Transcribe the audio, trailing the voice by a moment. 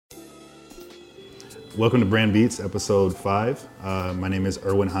Welcome to Brandbeats, episode 5. My name is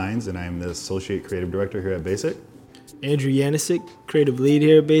Erwin Hines, and I am the Associate Creative Director here at Basic. Andrew Yanisic, Creative Lead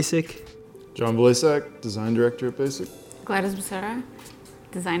here at Basic. John Vlasak, Design Director at Basic. Gladys Becerra,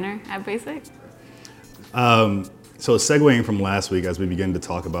 Designer at Basic. So segueing from last week, as we begin to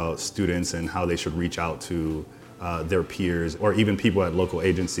talk about students and how they should reach out to their peers or even people at local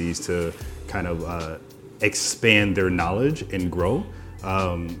agencies to kind of expand their knowledge and grow,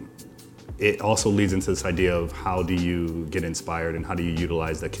 it also leads into this idea of how do you get inspired and how do you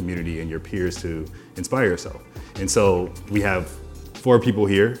utilize the community and your peers to inspire yourself. And so we have 4 people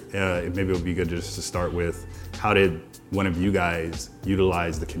here. Maybe it would be good just to start with, how did one of you guys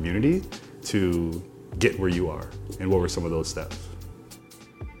utilize the community to get where you are, and what were some of those steps?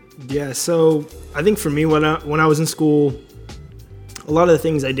 Yeah, so I think for me, when I was in school, a lot of the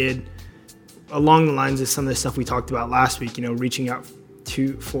things I did along the lines of some of the stuff we talked about last week, reaching out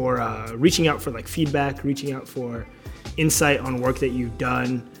for like feedback, reaching out for insight on work that you've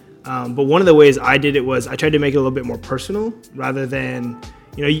done. But one of the ways I did it was I tried to make it a little bit more personal rather than,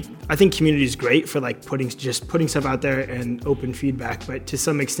 I think community is great for like putting stuff out there and open feedback, but to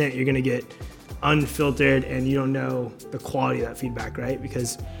some extent you're gonna get unfiltered and you don't know the quality of that feedback, right?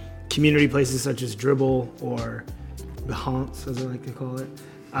 Because community places such as Dribble or Behance, as I like to call it,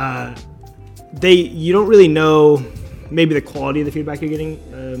 you don't really know maybe the quality of the feedback you're getting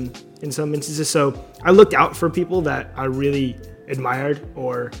in some instances. So I looked out for people that I really admired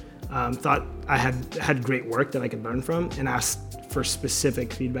or thought I had great work that I could learn from, and asked for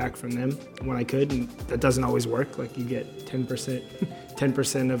specific feedback from them when I could. And that doesn't always work. Like you get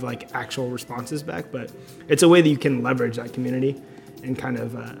 10% of like actual responses back, but it's a way that you can leverage that community and kind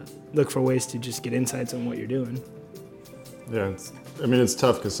of look for ways to just get insights on what you're doing. Yeah, it's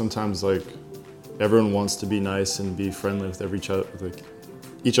tough because sometimes like everyone wants to be nice and be friendly with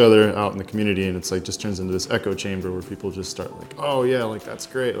each other out in the community, and it's like just turns into this echo chamber where people just start like, oh yeah, like that's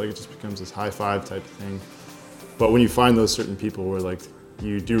great, like it just becomes this high five type of thing. But when you find those certain people where like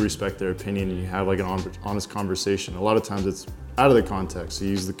you do respect their opinion and you have like an honest conversation, a lot of times it's out of the context. So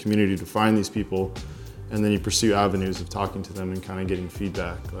you use the community to find these people, and then you pursue avenues of talking to them and kind of getting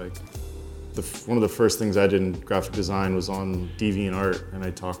feedback. Like one of the first things I did in graphic design was on DeviantArt, and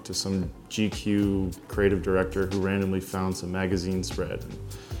I talked to some GQ creative director who randomly found some magazine spread. And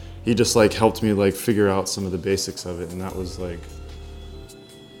he just like helped me like figure out some of the basics of it, and that was like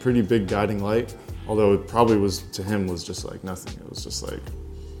pretty big guiding light. Although it probably was, to him, was just like nothing. It was just like,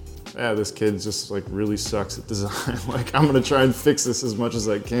 yeah, this kid just like really sucks at design. Like I'm gonna try and fix this as much as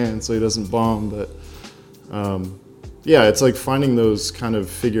I can so he doesn't bomb. But yeah, it's like finding those kind of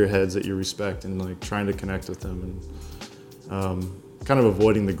figureheads that you respect and like trying to connect with them, and kind of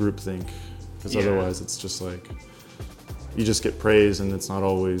avoiding the groupthink, because otherwise it's just like you just get praise and it's not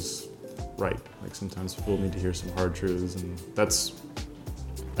always right. Like sometimes people need to hear some hard truths, and that's,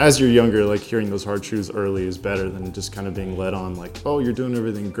 as you're younger, like hearing those hard truths early is better than just kind of being led on like, oh, you're doing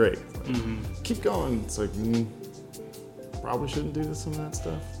everything great. Like, keep going. It's like, probably shouldn't do some of that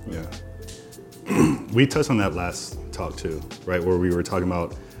stuff. Yeah. We touched on that last talk too, right? Where we were talking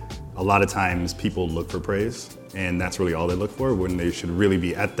about a lot of times people look for praise, and that's really all they look for, when they should really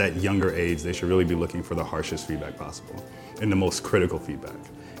be, at that younger age, they should really be looking for the harshest feedback possible and the most critical feedback.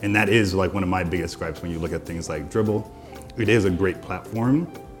 And that is like one of my biggest gripes when you look at things like Dribble. It is a great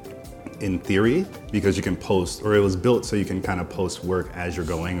platform in theory because you can post, or it was built so you can kind of post work as you're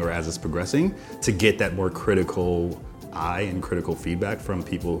going or as it's progressing to get that more critical eye and critical feedback from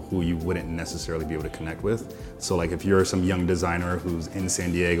people who you wouldn't necessarily be able to connect with. So like if you're some young designer who's in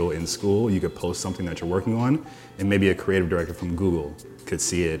San Diego in school, you could post something that you're working on, and maybe a creative director from Google could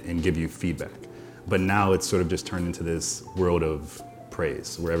see it and give you feedback. But now it's sort of just turned into this world of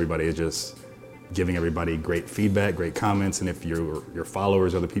praise where everybody is just giving everybody great feedback, great comments, and if your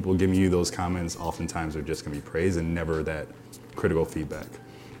followers or the people giving you those comments, oftentimes they're just gonna be praise and never that critical feedback.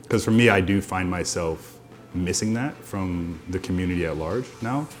 Because for me, I do find myself missing that from the community at large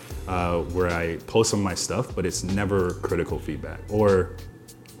now, where I post some of my stuff, but it's never critical feedback. Or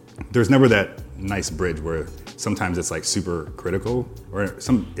there's never that nice bridge where sometimes it's like super critical, or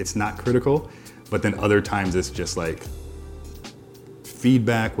it's not critical, but then other times it's just like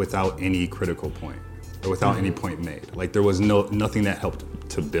feedback without any critical point or without any point made. Like there was nothing that helped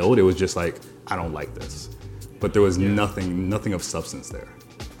to build. It was just like, I don't like this. But there was nothing of substance there.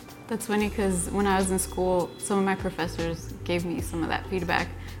 That's funny because when I was in school, some of my professors gave me some of that feedback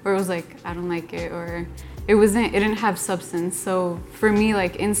where it was like, I don't like it, or it didn't have substance. So for me,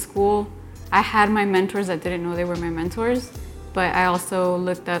 like in school, I had my mentors that didn't know they were my mentors, but I also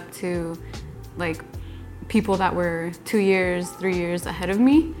looked up to like people that were 2 years, 3 years ahead of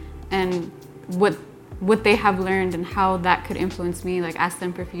me, and what what they have learned and how that could influence me, like ask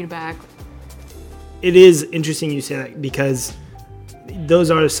them for feedback. It is interesting you say that, because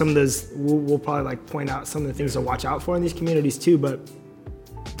those are some of those, we'll probably like point out some of the things to watch out for in these communities too, but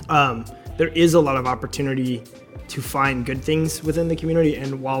there is a lot of opportunity to find good things within the community,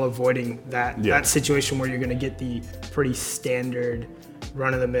 and while avoiding that situation where you're going to get the pretty standard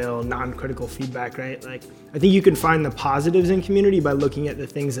run-of-the-mill non-critical feedback, right? Like, I think you can find the positives in community by looking at the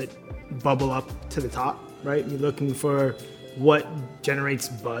things that bubble up to the top, right? You're looking for what generates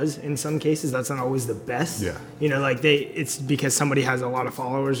buzz. In some cases, that's not always the best. Yeah. You know, like it's because somebody has a lot of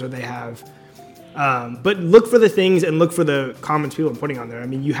followers, or they have, but look for the things and look for the comments people are putting on there. I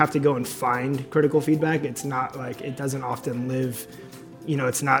mean, you have to go and find critical feedback. It's not like, it doesn't often live, you know,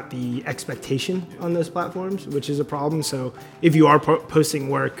 it's not the expectation on those platforms, which is a problem. So if you are posting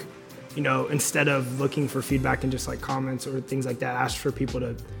work, you know, instead of looking for feedback and just like comments or things like that, ask for people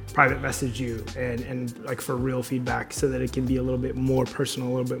to private message you and like for real feedback, so that it can be a little bit more personal,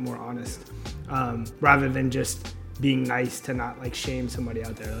 a little bit more honest, rather than just being nice to not like shame somebody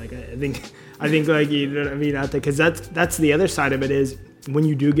out there. Like I think like, you know what I mean, out there, because that's the other side of it, is when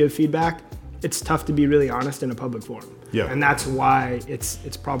you do give feedback, it's tough to be really honest in a public forum. Yeah. And that's why it's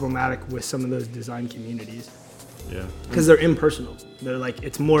problematic with some of those design communities. Yeah. Because they're impersonal. They're like,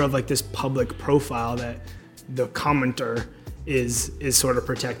 it's more of like this public profile that the commenter is sort of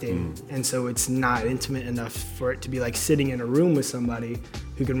protecting. And so it's not intimate enough for it to be like sitting in a room with somebody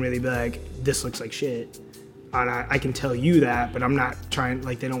who can really be like, this looks like shit. And I can tell you that, but I'm not trying,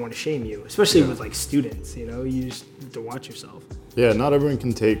 like, they don't want to shame you, especially with like students, you know, you just have to watch yourself. Yeah, not everyone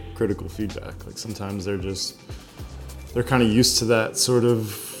can take critical feedback. Like sometimes they're kind of used to that sort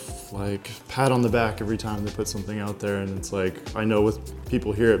of like pat on the back every time they put something out there. And it's like, I know with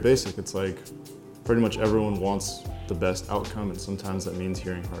people here at Basic, it's like pretty much everyone wants the best outcome. And sometimes that means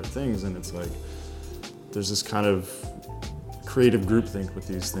hearing hard things. And it's like, there's this kind of creative groupthink with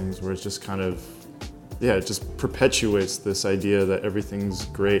these things where it's just kind of, yeah, it just perpetuates this idea that everything's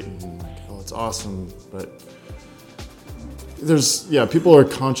great and like, oh, it's awesome. But people are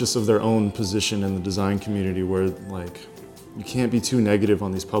conscious of their own position in the design community, where like, you can't be too negative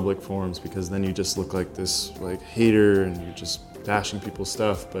on these public forums, because then you just look like this like hater and you're just bashing people's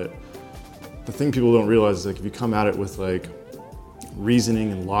stuff. But the thing people don't realize is like, if you come at it with like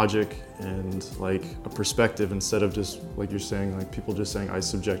reasoning and logic and like a perspective, instead of just like you're saying, like people just saying, I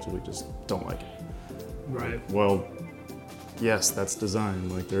subjectively just don't like it. Right. Well, yes, that's design.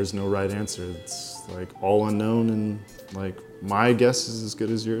 Like there's no right answer. It's like all unknown, and like my guess is as good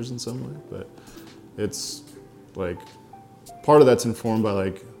as yours in some way, but it's like part of that's informed by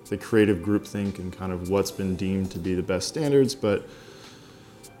like the creative groupthink and kind of what's been deemed to be the best standards, but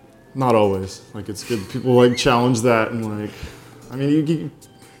not always. Like it's good people like challenge that, and like, I mean,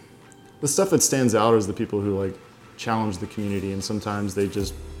 the stuff that stands out is the people who like challenge the community, and sometimes they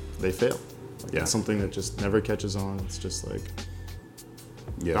fail. Like it's something that just never catches on. It's just like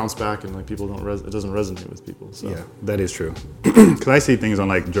bounce back, and like people it doesn't resonate with people. So. Yeah, that is true. Because I see things on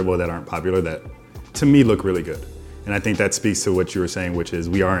like Dribble that aren't popular that to me look really good. And I think that speaks to what you were saying, which is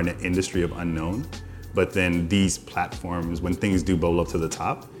we are in an industry of unknown, but then these platforms, when things do bubble up to the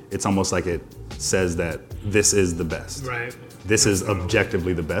top, it's almost like it says that this is the best. Right. This is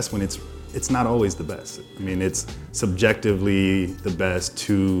objectively the best, when it's not always the best. I mean, it's subjectively the best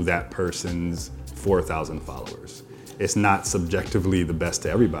to that person's 4,000 followers. It's not subjectively the best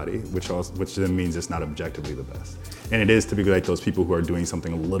to everybody, which then means it's not objectively the best. And it is typically like those people who are doing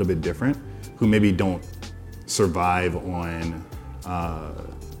something a little bit different, who maybe don't survive on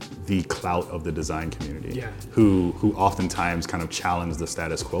the clout of the design community, who oftentimes kind of challenge the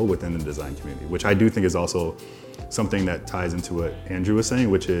status quo within the design community, which I do think is also something that ties into what Andrew was saying,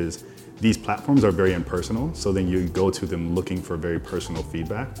 which is these platforms are very impersonal, so then you go to them looking for very personal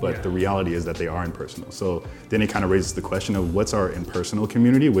feedback, but the reality is that they are impersonal. So then it kind of raises the question of what's our impersonal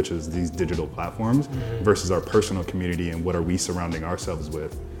community, which is these digital platforms, versus our personal community, and what are we surrounding ourselves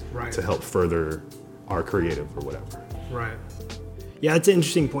with to help further our creative or whatever. Right. Yeah, it's an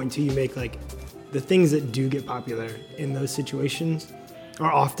interesting point too. You make like the things that do get popular in those situations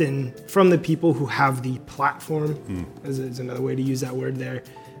are often from the people who have the platform, as is another way to use that word there,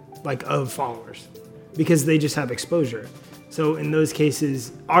 like of followers, because they just have exposure. So in those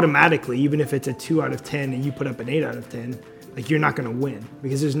cases, automatically, even if it's a 2 out of 10 and you put up an 8 out of 10, like you're not going to win,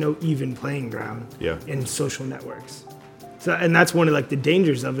 because there's no even playing ground in social networks. So, and that's one of like the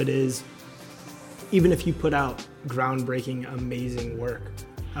dangers of it is, even if you put out groundbreaking, amazing work,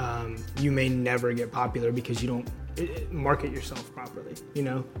 you may never get popular because you don't market yourself properly. You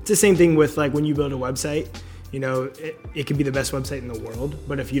know, it's the same thing with like when you build a website. it could be the best website in the world,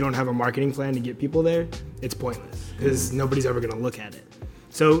 but if you don't have a marketing plan to get people there, it's pointless because nobody's ever going to look at it.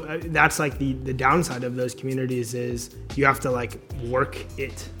 So that's like the downside of those communities is you have to like work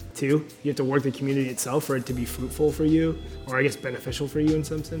it too. You have to work the community itself for it to be fruitful for you, or I guess beneficial for you in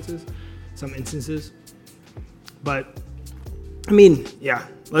some instances. But I mean, yeah,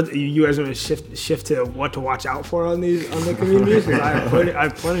 you guys want to shift to what to watch out for on the communities? Because I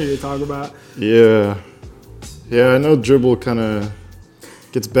have plenty to talk about. Yeah, I know Dribble kind of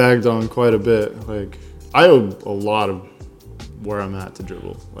gets bagged on quite a bit. Like, I owe a lot of where I'm at to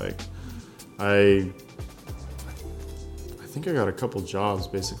Dribble. Like, I think I got a couple jobs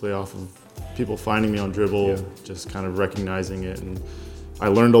basically off of people finding me on Dribble, just kind of recognizing it, and I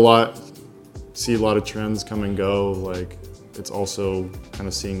learned a lot. See a lot of trends come and go. Like, it's also kind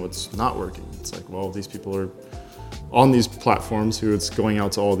of seeing what's not working. It's like, well, these people are on these platforms who it's going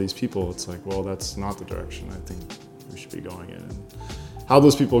out to all these people. It's like, well, that's not the direction I think we should be going in. And how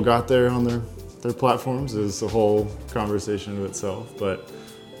those people got there on their platforms is a whole conversation in itself. But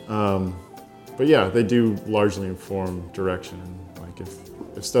yeah, they do largely inform direction. Like,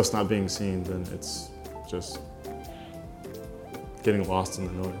 if stuff's not being seen, then it's just getting lost in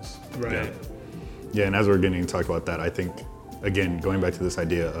the noise. Right. Yeah, and as we're getting to talk about that, I think, again, going back to this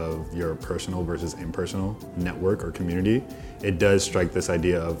idea of your personal versus impersonal network or community, it does strike this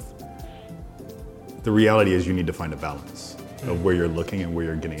idea of the reality is you need to find a balance of where you're looking and where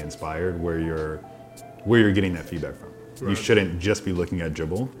you're getting inspired, where you're getting that feedback from. Right. You shouldn't just be looking at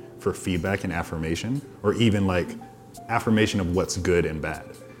Dribble for feedback and affirmation, or even like affirmation of what's good and bad.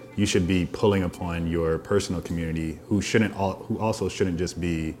 You should be pulling upon your personal community who also shouldn't just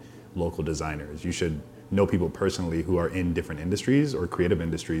be local designers. You should know people personally who are in different industries or creative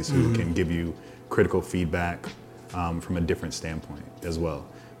industries who can give you critical feedback from a different standpoint as well.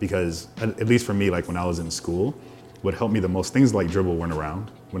 Because at least for me, like when I was in school, what helped me the most, things like Dribble weren't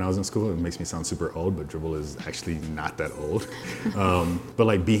around when I was in school. It makes me sound super old, but Dribble is actually not that old. But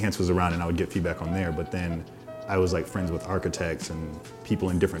like Behance was around and I would get feedback on there, but then I was like friends with architects and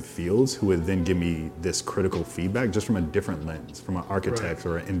people in different fields who would then give me this critical feedback just from a different lens, from an architect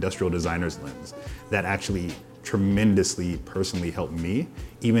or an industrial designer's lens, that actually tremendously personally helped me,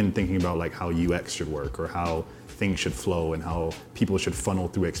 even thinking about like how UX should work or how things should flow and how people should funnel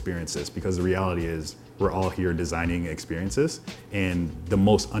through experiences. Because the reality is we're all here designing experiences, and the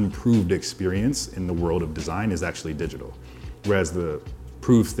most unproved experience in the world of design is actually digital. Whereas the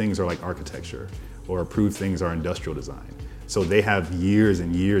proved things are like architecture, or approved things are industrial design. So they have years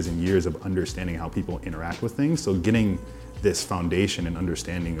and years and years of understanding how people interact with things. So getting this foundation and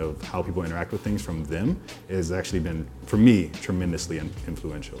understanding of how people interact with things from them has actually been, for me, tremendously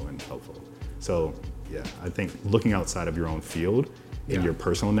influential and helpful. So yeah, I think looking outside of your own field in your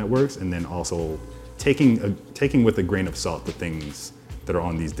personal networks, and then also taking with a grain of salt the things that are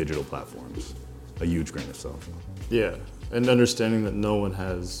on these digital platforms, a huge grain of salt. Yeah. And understanding that no one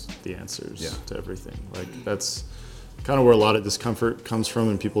has the answers to everything. Like, that's kind of where a lot of discomfort comes from,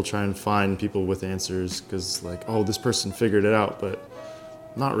 and people try and find people with answers because like, oh, this person figured it out, but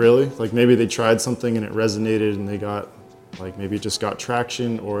not really. Like, maybe they tried something and it resonated and they got, like, maybe it just got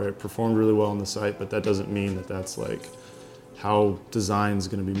traction or it performed really well on the site, but that doesn't mean that that's like how design's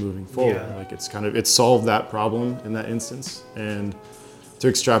going to be moving forward. Yeah. Like, it solved that problem in that instance, and to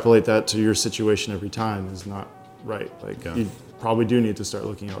extrapolate that to your situation every time is not right. Like, you probably do need to start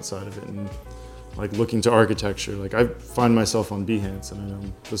looking outside of it and like looking to architecture. Like, I find myself on Behance, and I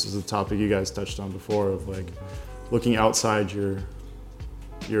know this is a topic you guys touched on before, of like looking outside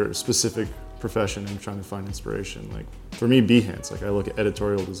your specific profession and trying to find inspiration. Like, for me, Behance, like I look at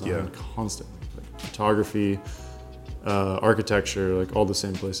editorial design constantly, like photography, architecture, like all the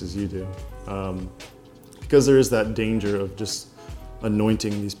same places you do, because there is that danger of just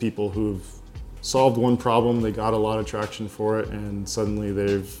anointing these people who've solved one problem, they got a lot of traction for it, and suddenly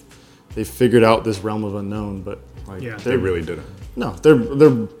they've figured out this realm of unknown. But like, they really didn't. No,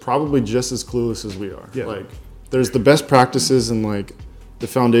 they're probably just as clueless as we are. Yeah. Like, there's the best practices and like the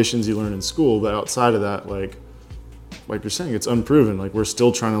foundations you learn in school, but outside of that, like you're saying, it's unproven. Like, we're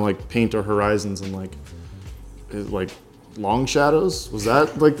still trying to like paint our horizons and like long shadows. Was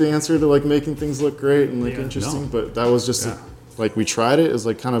that like the answer to like making things look great and like interesting? No. But that was just like, we tried it as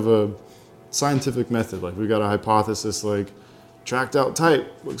like kind of a scientific method. Like, we got a hypothesis, like tracked out type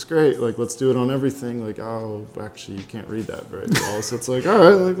looks great, like let's do it on everything. Like, oh, actually you can't read that very well. So it's like, all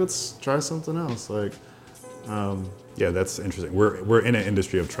right, like let's try something else. Like, that's interesting. We're in an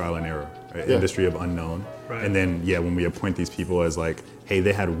industry of trial and error, right? Industry of unknown. Right. And then when we appoint these people as like, hey,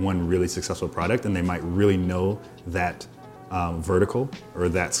 they had one really successful product and they might really know that vertical or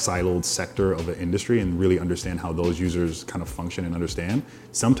that siloed sector of an industry and really understand how those users kind of function and understand,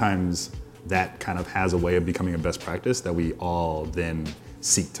 sometimes that kind of has a way of becoming a best practice that we all then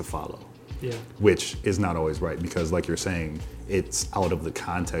seek to follow. Yeah. Which is not always right because, like you're saying, it's out of the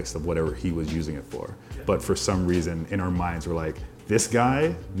context of whatever he was using it for. Yeah. But for some reason in our minds, we're like, this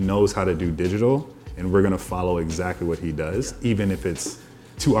guy knows how to do digital and we're gonna follow exactly what he does, even if it's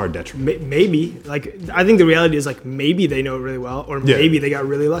to our detriment. Maybe, like, I think the reality is, like, maybe they know it really well, or maybe they got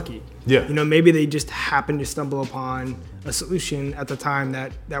really lucky. Yeah. You know, maybe they just happened to stumble upon a solution at the time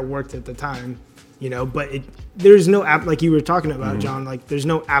that worked at the time, you know, but there's no, like you were talking about, John, like, there's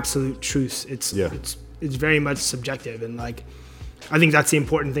no absolute truths. It's very much subjective. And, like, I think that's the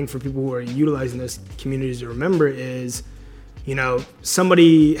important thing for people who are utilizing those communities to remember is, you know,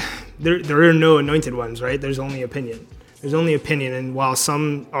 there are no anointed ones, right? There's only opinion. There's only opinion, and while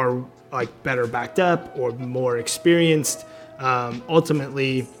some are like better backed up or more experienced,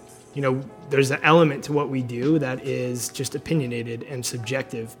 ultimately, you know, there's an element to what we do that is just opinionated and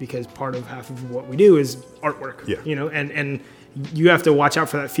subjective because part of half of what we do is artwork. Yeah. You know, and you have to watch out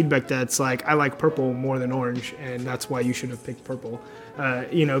for that feedback that's like, I like purple more than orange, and that's why you should have picked purple.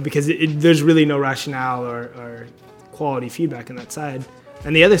 You know, because there's really no rationale or quality feedback on that side.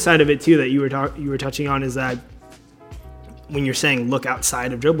 And the other side of it too that you were touching on is that when you're saying look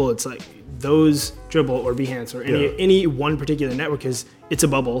outside of Dribbble, it's like those Dribbble or Behance or any one particular network it's a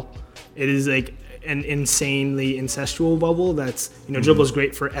bubble. It is like an insanely incestual bubble that's, you know, Dribbble is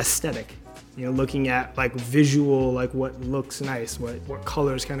great for aesthetic. You know, looking at like visual, like what looks nice, what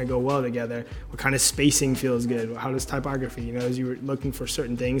colors kind of go well together, what kind of spacing feels good, how does typography, you know, as you were looking for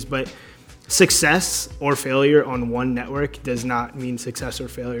certain things. But success or failure on one network does not mean success or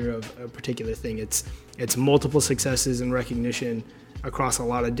failure of a particular thing. It's multiple successes and recognition across a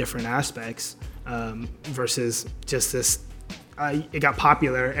lot of different aspects versus just this, it got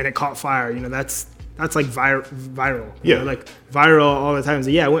popular and it caught fire. You know, that's like viral. You know, like viral all the time. So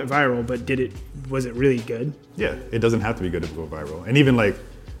yeah, it went viral, but was it really good? Yeah, it doesn't have to be good to go viral. And even like,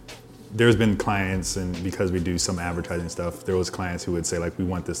 there's been clients, and because we do some advertising stuff, there was clients who would say like, we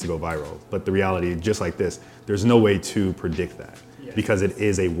want this to go viral. But the reality, just like this, there's no way to predict that because it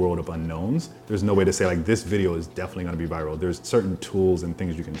is a world of unknowns. There's no way to say like, this video is definitely gonna be viral. There's certain tools and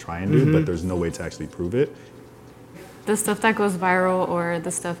things you can try and do, but there's no way to actually prove it. The stuff that goes viral or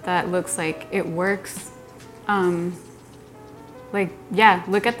the stuff that looks like it works, like, yeah,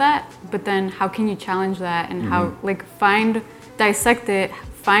 look at that, but then how can you challenge that and how, like, dissect it,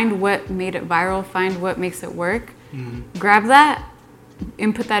 find what made it viral, find what makes it work, grab that,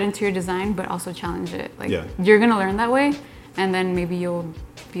 input that into your design, but also challenge it. Like, you're gonna learn that way, and then maybe you'll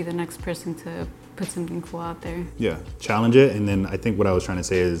be the next person to put something cool out there. Yeah, challenge it, and then I think what I was trying to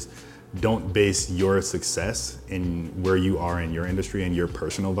say is, don't base your success in where you are in your industry and your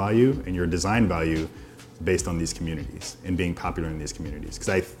personal value and your design value based on these communities and being popular in these communities. Because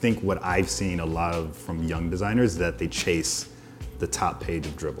I think what I've seen a lot of from young designers is that they chase the top page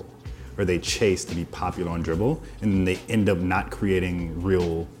of Dribbble, or they chase to be popular on Dribbble, and then they end up not creating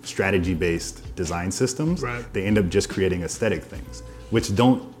real strategy-based design systems. Right. They end up just creating aesthetic things,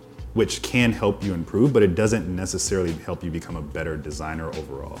 which can help you improve, but it doesn't necessarily help you become a better designer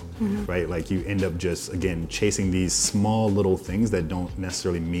overall, right? Like you end up just, again, chasing these small little things that don't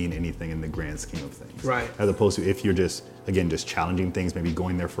necessarily mean anything in the grand scheme of things. Right. As opposed to if you're just, again, just challenging things, maybe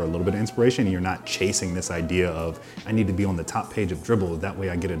going there for a little bit of inspiration, and you're not chasing this idea of, I need to be on the top page of Dribbble, that way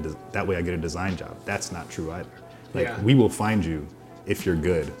I get a design job. That's not true either. Like we will find you if you're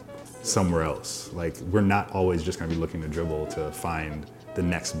good somewhere else. Like we're not always just gonna be looking to Dribbble to find the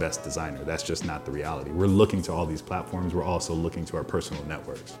next best designer. That's just not the reality. We're looking to all these platforms. We're also looking to our personal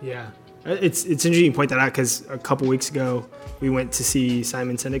networks. Yeah, it's interesting you point that out because a couple weeks ago we went to see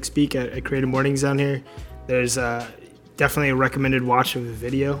Simon Sinek speak at Creative Mornings down here. There's definitely a recommended watch of the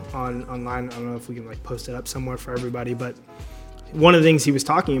video online. I don't know if we can like post it up somewhere for everybody, but one of the things he was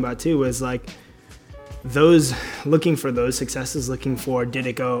talking about too was like those looking for those successes, looking for did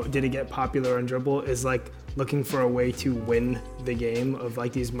it get popular on Dribbble is like looking for a way to win the game of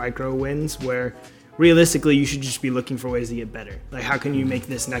like these micro wins where realistically you should just be looking for ways to get better. Like how can you make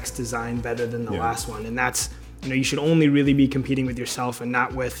this next design better than the last one? And that's, you know, you should only really be competing with yourself and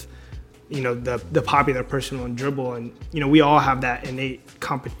not with, you know, the popular person on Dribbble. And, you know, we all have that innate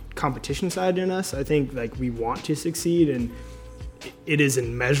competition side in us. I think like we want to succeed, and it is a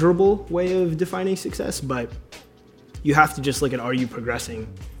measurable way of defining success, but you have to just look at, are you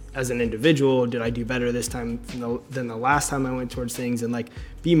progressing as an individual? Did I do better this time than the last time I went towards things? And like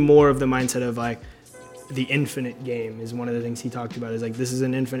be more of the mindset of like, the infinite game is one of the things he talked about. Is like, this is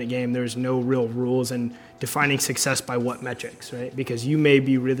an infinite game. There's no real rules, and defining success by what metrics, right? Because you may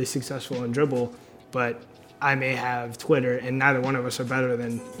be really successful in dribble, but I may have Twitter, and neither one of us are better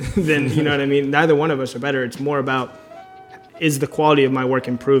than you know what I mean? Neither one of us are better. It's more about, is the quality of my work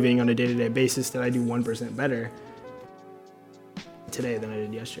improving on a day-to-day basis that I do 1% better today than I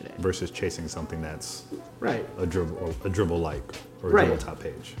did yesterday? Versus chasing something that's right, a dribble like, or a right, dribble top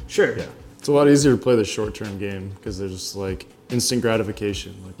page. Sure. Yeah. It's a lot easier to play the short-term game because there's like instant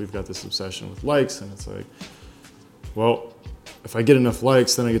gratification. Like we've got this obsession with likes, and it's like, well, if I get enough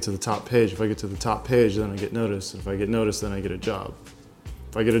likes, then I get to the top page. If I get to the top page, then I get noticed. If I get noticed, then I get a job.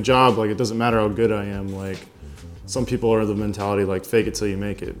 If I get a job, like it doesn't matter how good I am. Like some people are the mentality like fake it till you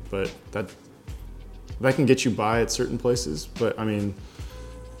make it, but that can get you by at certain places. But I mean,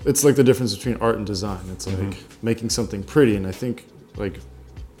 it's like the difference between art and design. It's like making something pretty, and I think like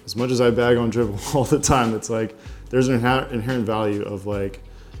as much as I bag on dribble all the time, it's like there's an inherent value of like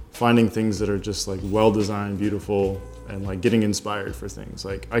finding things that are just like well designed, beautiful, and like getting inspired for things.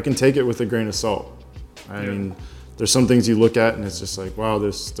 Like I can take it with a grain of salt. I mean, there's some things you look at and it's just like, wow,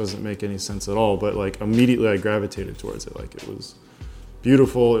 this doesn't make any sense at all. But like immediately I gravitated towards it. Like it was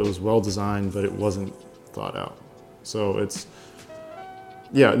beautiful, it was well designed, but it wasn't thought out. So it's,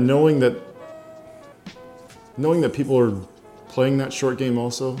 yeah, knowing that people are playing that short game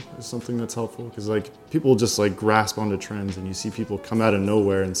also is something that's helpful, because like people just like grasp onto trends, and you see people come out of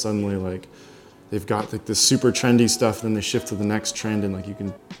nowhere and suddenly like they've got like this super trendy stuff, and then they shift to the next trend, and like you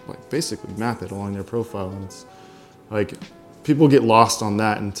can like basically map it along their profile, and it's like people get lost on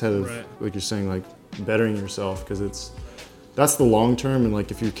that instead of like you're saying, like bettering yourself, because that's the long term, and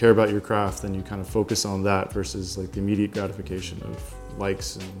like if you care about your craft, then you kind of focus on that versus like the immediate gratification of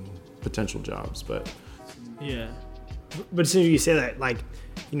likes and potential jobs. But yeah. But as soon as you say that, like,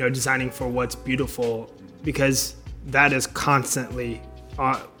 you know, designing for what's beautiful, because that is constantly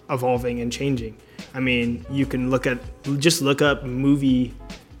evolving and changing. I mean, you can look up movie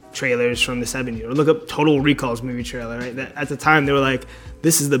trailers from the 70s, or look up Total Recall's movie trailer, right? That, at the time, they were like,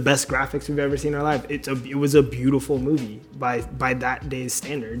 this is the best graphics we've ever seen in our life. It was a beautiful movie by that day's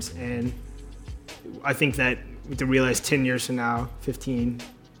standards. And I think that to realize 10 years from now, 15,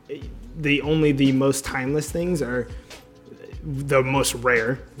 the most timeless things are the most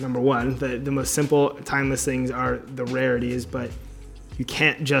rare. Number one, the most simple timeless things are the rarities, but you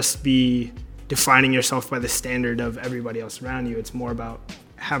can't just be defining yourself by the standard of everybody else around you. It's more about,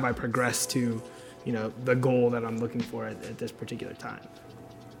 have I progressed to, you know, the goal that I'm looking for at this particular time.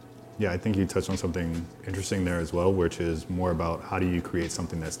 Yeah, I think you touched on something interesting there as well, which is more about how do you create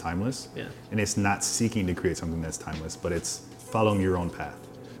something that's timeless? Yeah. And it's not seeking to create something that's timeless, but it's following your own path.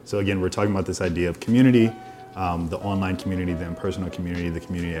 So again, we're talking about this idea of community, the online community, the impersonal community, the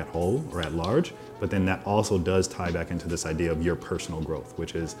community at whole or at large, but then that also does tie back into this idea of your personal growth,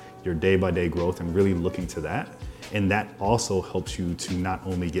 which is your day-by-day growth, and really looking to that. And that also helps you to not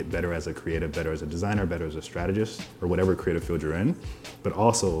only get better as a creative, better as a designer, better as a strategist, or whatever creative field you're in, but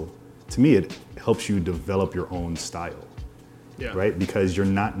also, to me, it helps you develop your own style. Yeah. Right? Because you're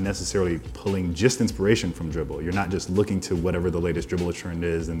not necessarily pulling just inspiration from dribble. You're not just looking to whatever the latest dribble trend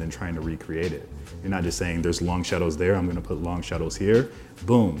is and then trying to recreate it. You're not just saying there's long shadows there, I'm gonna put long shadows here.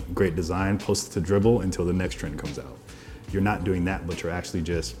 Boom, great design, post it to dribble until the next trend comes out. You're not doing that, but you're actually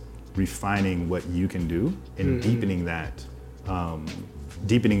just refining what you can do and deepening that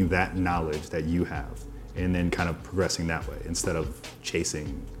knowledge that you have, and then kind of progressing that way instead of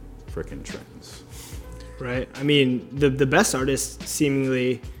chasing frickin' trends. Right. I mean, the best artists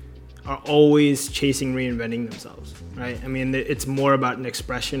seemingly are always chasing reinventing themselves, right? I mean, it's more about an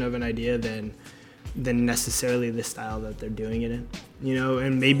expression of an idea than necessarily the style that they're doing it in, you know,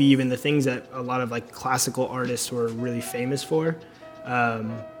 and maybe even the things that a lot of like classical artists were really famous for.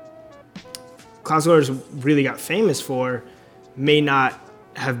 Classical artists really got famous for may not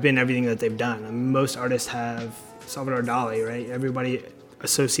have been everything that they've done. I mean, most artists have Salvador Dali, right? Everybody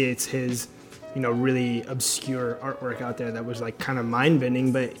associates his, you know, really obscure artwork out there that was like kind of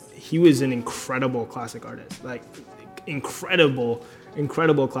mind-bending, but he was an incredible classic artist, like incredible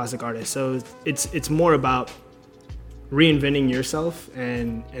classic artist. So it's more about reinventing yourself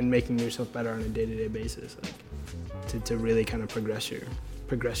and making yourself better on a day-to-day basis, like to really kind of progress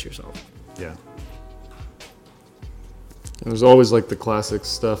yourself. Yeah. And there's always like the classic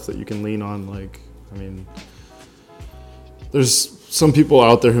stuff that you can lean on. Like, I mean, there's some people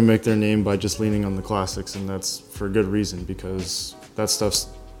out there who make their name by just leaning on the classics, and that's for a good reason, because that stuff's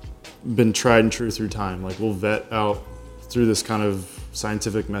been tried and true through time. Like, we'll vet out through this kind of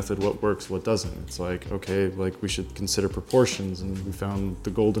scientific method what works, what doesn't. It's like, okay, like we should consider proportions, and we found the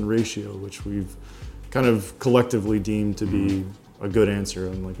golden ratio, which we've kind of collectively deemed to be a good answer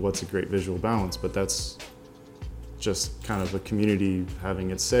and like what's a great visual balance, but that's just kind of a community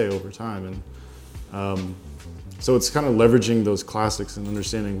having its say over time. And so it's kind of leveraging those classics and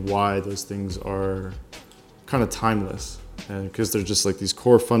understanding why those things are kind of timeless, and because they're just like these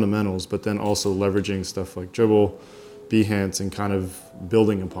core fundamentals, but then also leveraging stuff like dribble, Behance, and kind of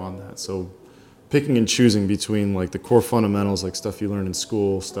building upon that. So picking and choosing between like the core fundamentals, like stuff you learn in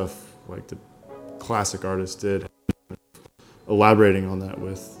school, stuff like the classic artists did, elaborating on that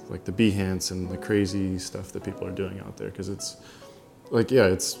with like the Behance and the crazy stuff that people are doing out there, because it's like, yeah,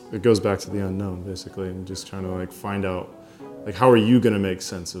 it goes back to the unknown basically, and just trying to like find out like how are you going to make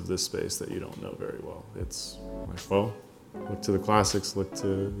sense of this space that you don't know very well. It's like, well, look to the classics, look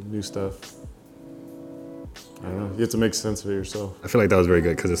to new stuff. I don't know, you have to make sense of it yourself. I feel like that was very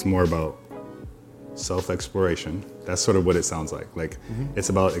good because it's more about self-exploration. That's sort of what it sounds like. Like it's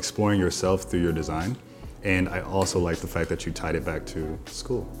about exploring yourself through your design. And I also like the fact that you tied it back to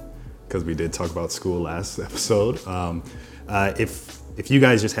school, because we did talk about school last episode. If you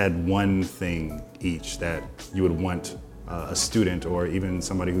guys just had one thing each that you would want a student or even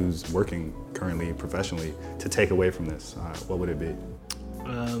somebody who's working currently professionally to take away from this, what would it be?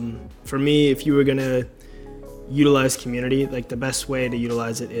 For me, if you were gonna utilize community, like the best way to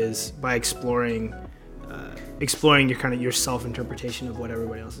utilize it is by exploring your kind of your self-interpretation of what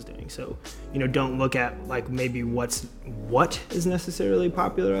everybody else is doing. So, don't look at like maybe what is necessarily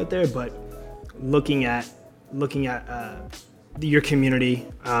popular out there, but looking at your community,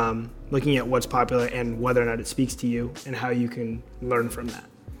 looking at what's popular and whether or not it speaks to you, and how you can learn from that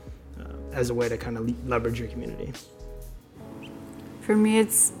as a way to kind of leverage your community. For me,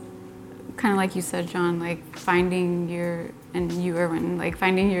 it's kind of like you said, John, like finding Erwin, like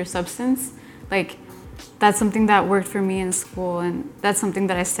finding your substance. Like that's something that worked for me in school, and that's something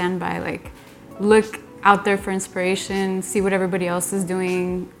that I stand by. Like look out there for inspiration, see what everybody else is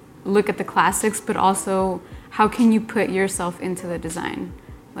doing, look at the classics, but also how can you put yourself into the design?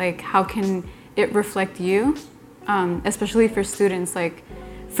 Like how can it reflect you? Especially for students. Like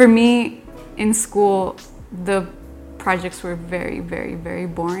for me in school, the projects were very, very, very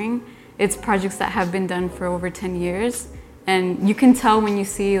boring. It's projects that have been done for over 10 years. And you can tell when you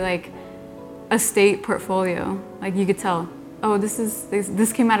see like a state portfolio, like you could tell, oh,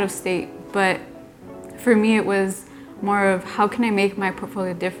 this came out of state. But for me, it was more of how can I make my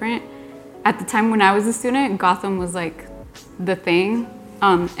portfolio different? At the time when I was a student, Gotham was like the thing.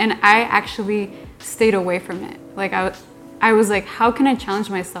 And I actually stayed away from it. Like I was like, how can I challenge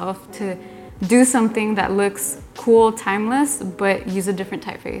myself to do something that looks cool, timeless, but use a different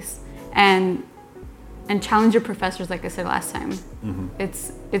typeface? And challenge your professors, like I said last time.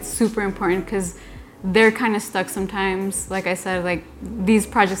 It's super important because they're kind of stuck sometimes. Like I said, like these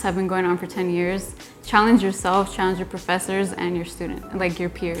projects have been going on for 10 years. Challenge yourself, challenge your professors and your student, like your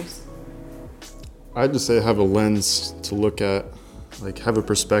peers. I'd just say have a lens to look at, like have a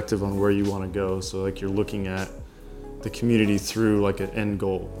perspective on where you want to go. So like you're looking at the community through like an end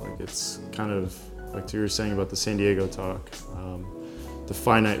goal. Like it's kind of like you were saying about the San Diego talk, the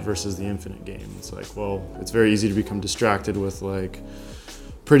finite versus the infinite game. It's like, well, it's very easy to become distracted with like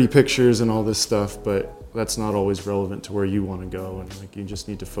pretty pictures and all this stuff, but that's not always relevant to where you want to go. And like you just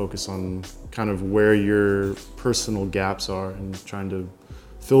need to focus on kind of where your personal gaps are and trying to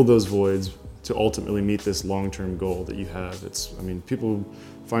fill those voids to ultimately meet this long-term goal that you have. People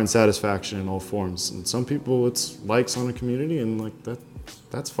find satisfaction in all forms, and some people it's likes on a community, and like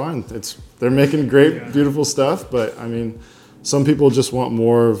that's fine. They're making great, beautiful stuff, but I mean, some people just want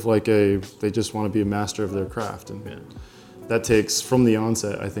more of like they just want to be a master of their craft, and that takes from the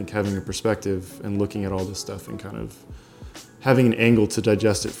onset, I think, having a perspective and looking at all this stuff and kind of having an angle to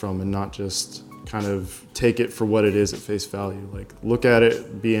digest it from, and not just kind of take it for what it is at face value. Like look at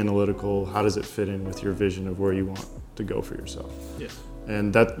it, be analytical. How does it fit in with your vision of where you want to go for yourself? Yeah.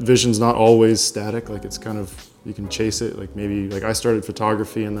 And that vision's not always static. Like it's kind of, you can chase it. Like maybe like I started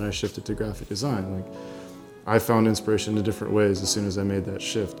photography and then I shifted to graphic design. Like I found inspiration in different ways as soon as I made that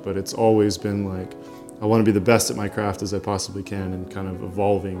shift, but it's always been like, I want to be the best at my craft as I possibly can, and kind of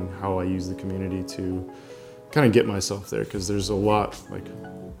evolving how I use the community to kind of get myself there. Because there's a lot, like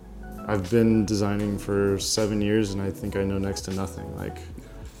I've been designing for 7 years and I think I know next to nothing. Like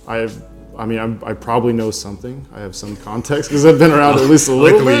I probably know something. I have some context because I've been around at least a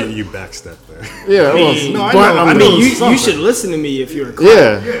little bit. You backstep there. Yeah, you should listen to me if you're a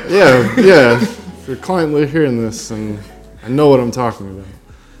client. Yeah. If you're a client hearing this, and I know what I'm talking about.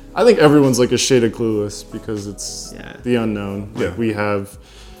 I think everyone's like a shade of clueless because it's the unknown. Like we have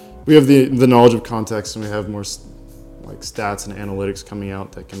the knowledge of context, and we have more like stats and analytics coming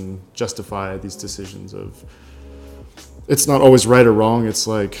out that can justify these decisions of, it's not always right or wrong, it's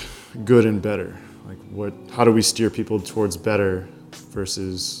like good and better. Like how do we steer people towards better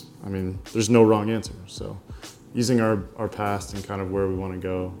versus, I mean, there's no wrong answer. So using our past and kind of where we want to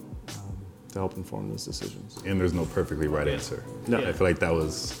go to help inform those decisions. And there's no perfectly right answer. No. I feel like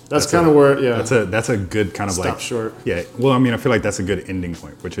that's kind of where, That's a good kind of stop like. short. Yeah. Well, I mean, I feel like that's a good ending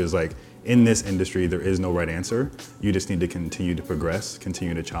point, which is like, in this industry, there is no right answer. You just need to continue to progress,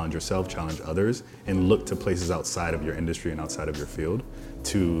 continue to challenge yourself, challenge others, and look to places outside of your industry and outside of your field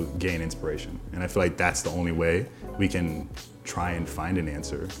to gain inspiration. And I feel like that's the only way we can try and find an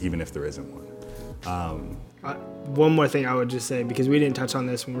answer, even if there isn't one. One more thing I would just say, because we didn't touch on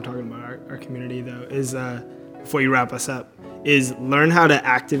this when we're talking about our community though, is before you wrap us up, is learn how to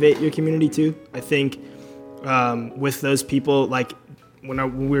activate your community too. I think with those people, like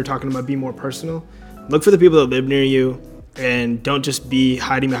when we were talking about be more personal, look for the people that live near you and don't just be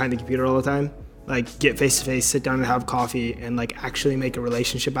hiding behind the computer all the time. Like get face to face, sit down and have coffee and like actually make a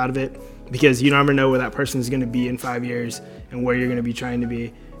relationship out of it, because you never know where that person is going to be in 5 years and where you're going to be trying to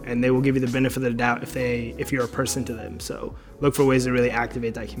be. And they will give you the benefit of the doubt if you're a person to them. So look for ways to really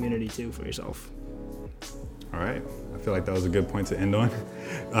activate that community too for yourself. All right. I feel like that was a good point to end on.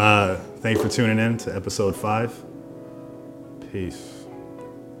 Thanks for tuning in to episode 5. Peace.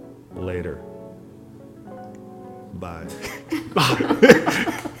 Later. Bye.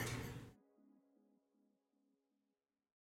 Bye.